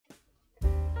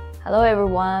Hello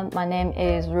everyone, my name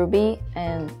is Ruby,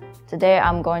 and today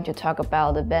I'm going to talk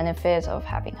about the benefits of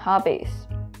having hobbies.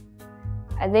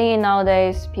 I think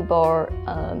nowadays people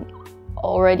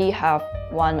already have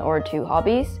one or two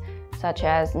hobbies, such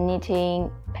as knitting,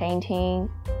 painting,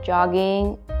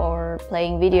 jogging, or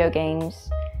playing video games.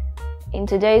 In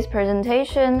today's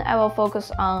presentation, I will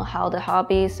focus on how the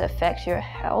hobbies affect your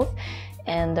health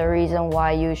and the reason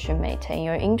why you should maintain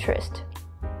your interest.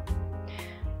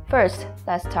 First,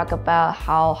 let's talk about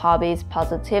how hobbies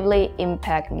positively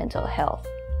impact mental health.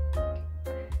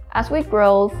 As we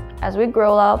grow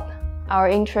up, our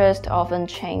interests often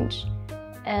change,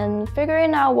 and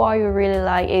figuring out what you really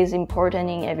like is important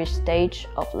in every stage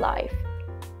of life.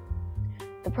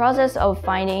 The process of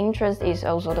finding interest is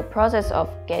also the process of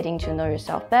getting to know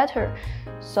yourself better,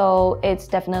 so it's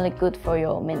definitely good for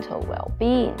your mental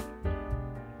well-being.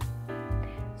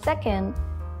 Second,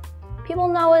 people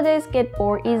nowadays get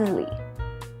bored easily.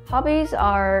 Hobbies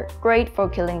are great for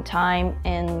killing time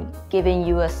and giving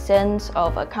you a sense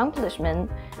of accomplishment.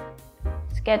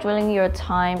 Scheduling your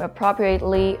time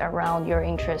appropriately around your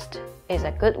interest is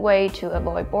a good way to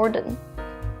avoid boredom.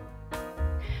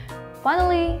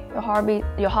 Finally,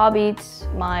 your hobbies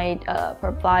might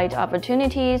provide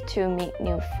opportunities to meet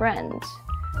new friends.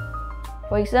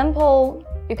 For example,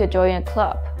 you could join a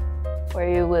club where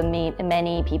you will meet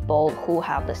many people who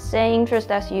have the same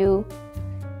interest as you.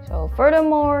 So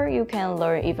furthermore, you can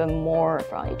learn even more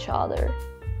from each other.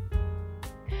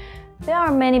 There are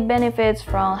many benefits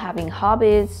from having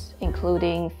hobbies,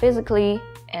 including physically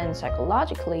and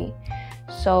psychologically.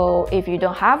 So if you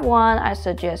don't have one, I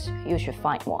suggest you should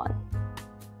find one.